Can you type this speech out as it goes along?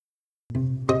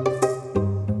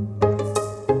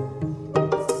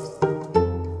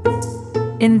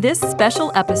In this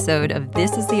special episode of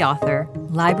This is the Author,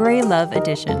 Library Love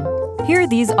Edition, hear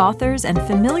these authors and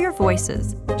familiar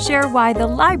voices share why the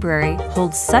library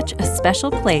holds such a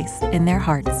special place in their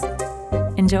hearts.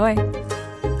 Enjoy.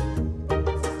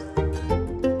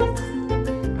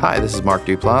 Hi, this is Mark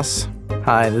Duplass.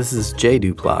 Hi, this is Jay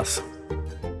Duplass.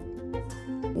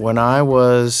 When I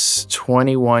was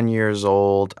 21 years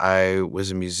old, I was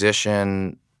a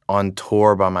musician on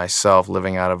tour by myself,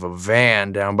 living out of a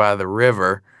van down by the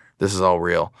river. This is all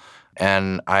real.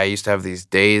 And I used to have these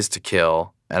days to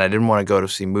kill, and I didn't want to go to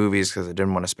see movies because I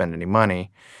didn't want to spend any money.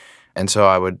 And so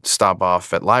I would stop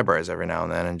off at libraries every now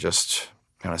and then and just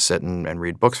kind of sit and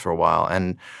read books for a while.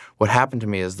 And what happened to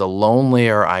me is the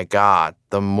lonelier I got,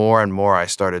 the more and more I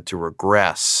started to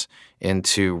regress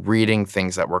into reading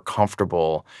things that were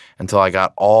comfortable until I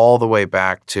got all the way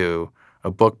back to a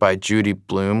book by Judy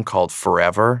Blume called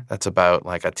Forever. That's about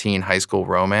like a teen high school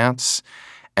romance.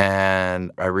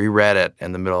 And I reread it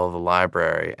in the middle of the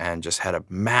library and just had a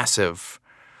massive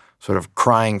sort of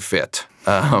crying fit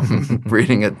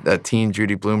reading a teen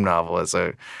Judy Blume novel as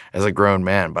a grown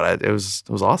man. But it was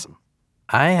awesome.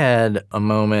 I had a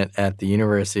moment at the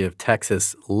University of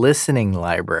Texas listening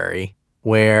library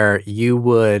where you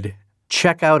would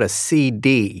check out a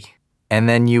CD and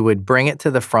then you would bring it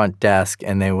to the front desk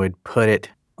and they would put it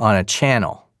on a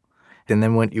channel. And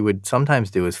then what you would sometimes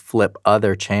do is flip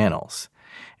other channels.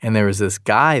 And there was this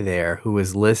guy there who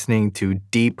was listening to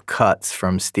deep cuts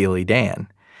from Steely Dan.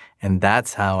 And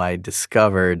that's how I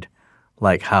discovered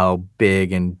like how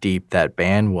big and deep that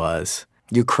band was.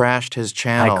 You crashed his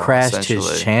channel. I crashed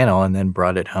his channel and then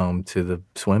brought it home to the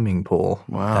swimming pool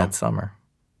that summer.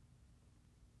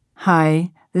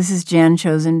 Hi, this is Jan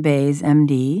Chozen Bays,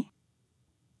 MD.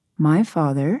 My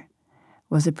father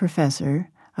was a professor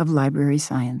of library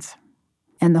science,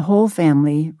 and the whole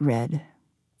family read.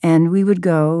 And we would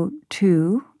go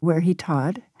to where he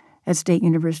taught at State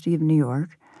University of New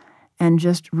York and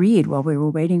just read while we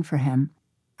were waiting for him.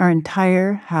 Our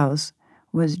entire house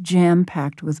was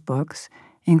jam-packed with books,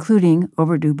 including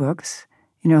overdue books,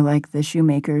 like The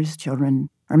Shoemaker's Children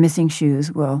Are Missing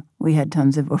Shoes. Well, we had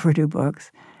tons of overdue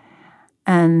books.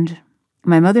 And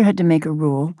my mother had to make a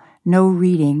rule, no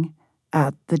reading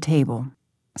at the table.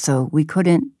 So we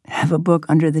couldn't have a book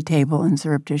under the table and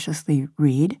surreptitiously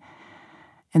read.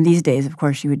 And these days, of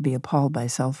course, she would be appalled by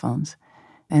cell phones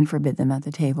and forbid them at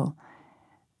the table.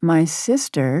 My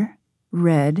sister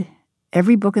read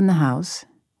every book in the house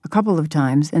a couple of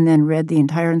times and then read the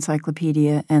entire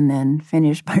encyclopedia and then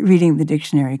finished by reading the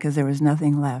dictionary because there was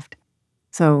nothing left.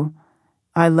 So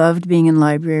I loved being in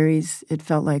libraries. It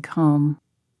felt like home.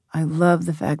 I loved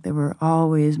the fact there were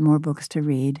always more books to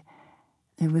read.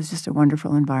 It was just a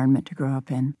wonderful environment to grow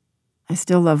up in. I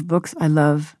still love books. I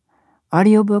love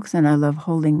audiobooks, and I love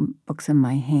holding books in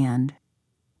my hand.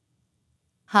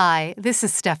 Hi, this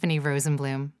is Stephanie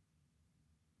Rosenbloom.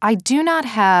 I do not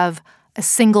have a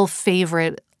single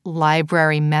favorite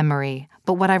library memory,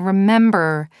 but what I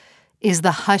remember is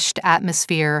the hushed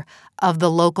atmosphere of the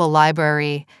local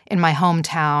library in my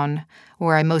hometown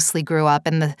where I mostly grew up,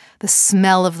 and the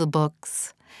smell of the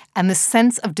books and the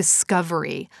sense of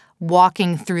discovery,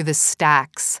 walking through the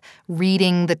stacks,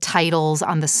 reading the titles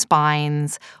on the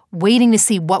spines, waiting to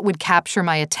see what would capture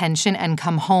my attention and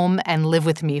come home and live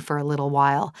with me for a little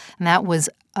while. And that was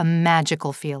a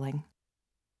magical feeling.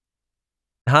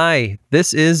 Hi,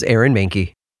 this is Aaron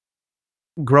Mahnke.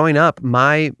 Growing up,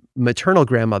 my maternal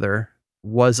grandmother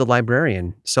was a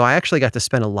librarian. So I actually got to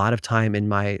spend a lot of time in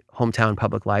my hometown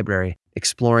public library,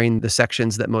 exploring the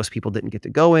sections that most people didn't get to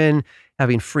go in,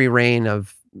 having free reign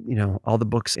of, all the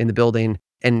books in the building,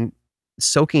 and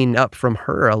soaking up from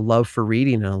her a love for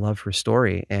reading and a love for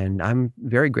story. And I'm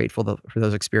very grateful for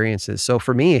those experiences. So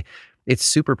for me, it's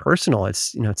super personal.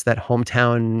 It's, it's that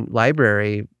hometown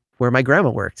library where my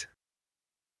grandma worked.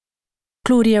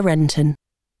 Claudia Renton.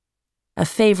 A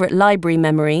favourite library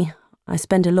memory. I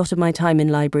spend a lot of my time in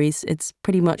libraries. It's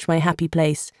pretty much my happy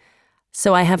place.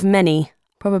 So I have many,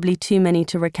 probably too many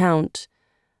to recount.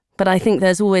 But I think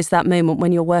there's always that moment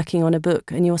when you're working on a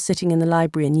book and you're sitting in the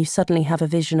library and you suddenly have a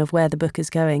vision of where the book is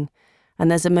going. And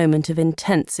there's a moment of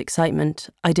intense excitement.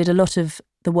 I did a lot of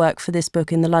the work for this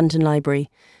book in the London Library,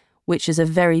 which is a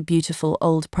very beautiful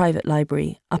old private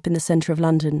library up in the centre of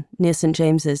London, near St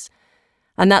James's.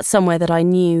 And that's somewhere that I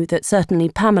knew that certainly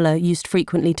Pamela used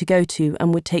frequently to go to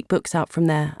and would take books out from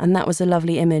there. And that was a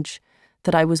lovely image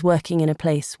that I was working in a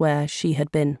place where she had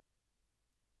been.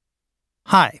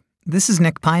 Hi, this is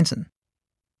Nick Pyenson.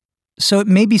 So it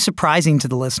may be surprising to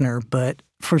the listener, but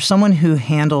for someone who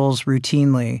handles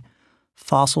routinely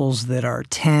fossils that are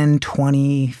 10,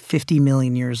 20, 50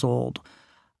 million years old,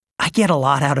 I get a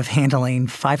lot out of handling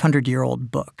 500-year-old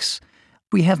books.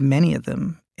 We have many of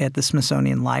them at the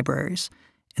Smithsonian libraries.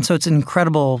 And so it's an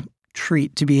incredible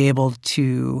treat to be able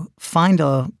to find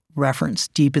a reference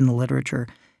deep in the literature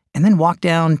and then walk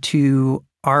down to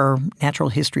our natural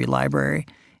history library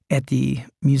at the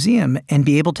museum and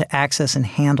be able to access and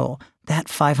handle that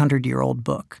 500-year-old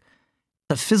book.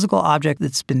 A physical object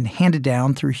that's been handed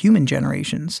down through human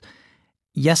generations.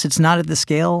 Yes, it's not at the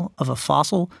scale of a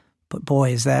fossil, but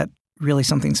boy, is that really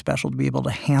something special to be able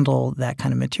to handle that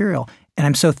kind of material. And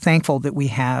I'm so thankful that we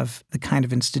have the kind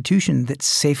of institution that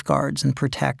safeguards and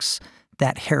protects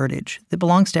that heritage that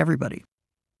belongs to everybody.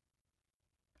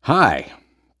 Hi,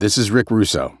 this is Rick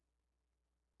Russo.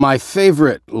 My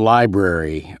favorite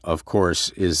library, of course,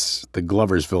 is the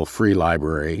Gloversville Free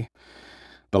Library,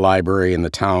 the library in the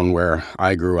town where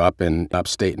I grew up in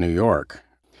upstate New York.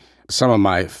 Some of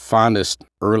my fondest,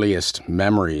 earliest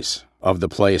memories of the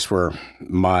place were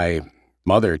my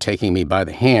mother taking me by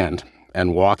the hand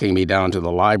and walking me down to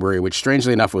the library, which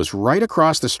strangely enough was right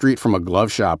across the street from a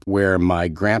glove shop where my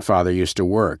grandfather used to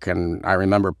work. And I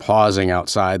remember pausing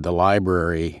outside the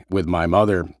library with my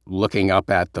mother, looking up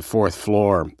at the fourth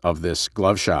floor of this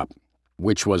glove shop,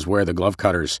 which was where the glove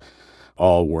cutters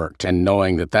all worked, and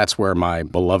knowing that that's where my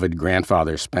beloved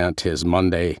grandfather spent his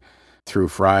Monday through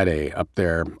Friday up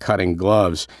there cutting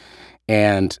gloves.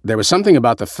 And there was something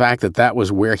about the fact that that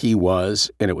was where he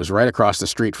was, and it was right across the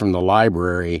street from the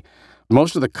library.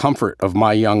 Most of the comfort of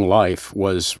my young life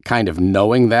was kind of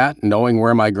knowing that, knowing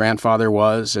where my grandfather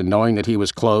was and knowing that he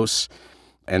was close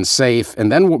and safe.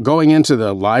 And then going into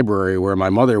the library where my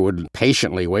mother would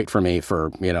patiently wait for me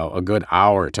for, a good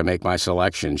hour to make my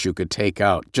selections. You could take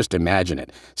out, just imagine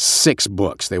it, 6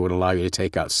 books. They would allow you to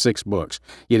take out 6 books.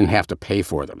 You didn't have to pay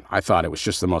for them. I thought it was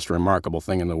just the most remarkable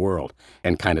thing in the world,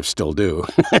 and kind of still do,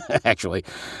 actually.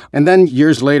 And then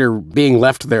years later, being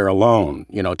left there alone,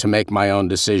 to make my own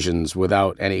decisions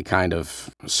without any kind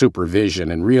of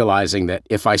supervision, and realizing that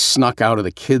if I snuck out of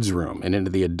the kids' room and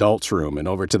into the adults' room and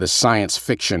over to the science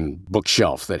fiction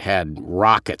bookshelf that had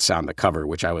rockets on the cover,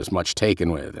 which I was much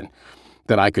taken with, and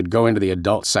that I could go into the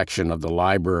adult section of the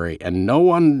library, and no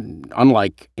one,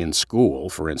 unlike in school,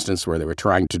 for instance, where they were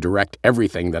trying to direct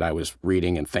everything that I was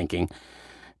reading and thinking,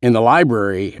 in the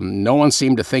library, no one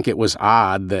seemed to think it was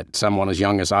odd that someone as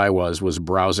young as I was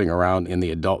browsing around in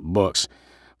the adult books,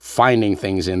 finding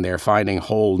things in there, finding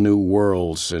whole new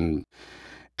worlds, and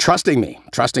trusting me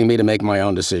to make my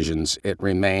own decisions. It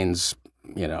remains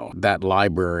that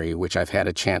library, which I've had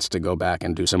a chance to go back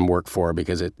and do some work for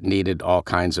because it needed all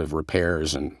kinds of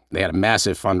repairs. And they had a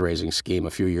massive fundraising scheme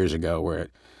a few years ago where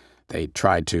they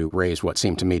tried to raise what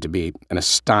seemed to me to be an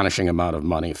astonishing amount of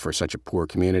money for such a poor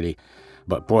community.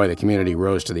 But boy, the community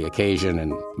rose to the occasion,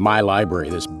 and my library,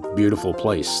 this beautiful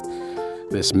place,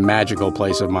 this magical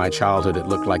place of my childhood, it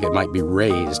looked like it might be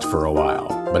razed for a while,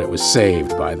 but it was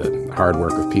saved by the hard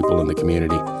work of people in the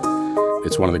community.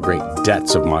 It's one of the great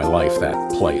debts of my life, that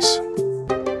place.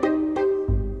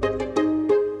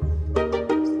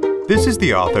 This is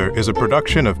the Author is a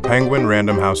production of Penguin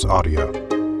Random House Audio.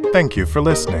 Thank you for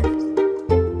listening.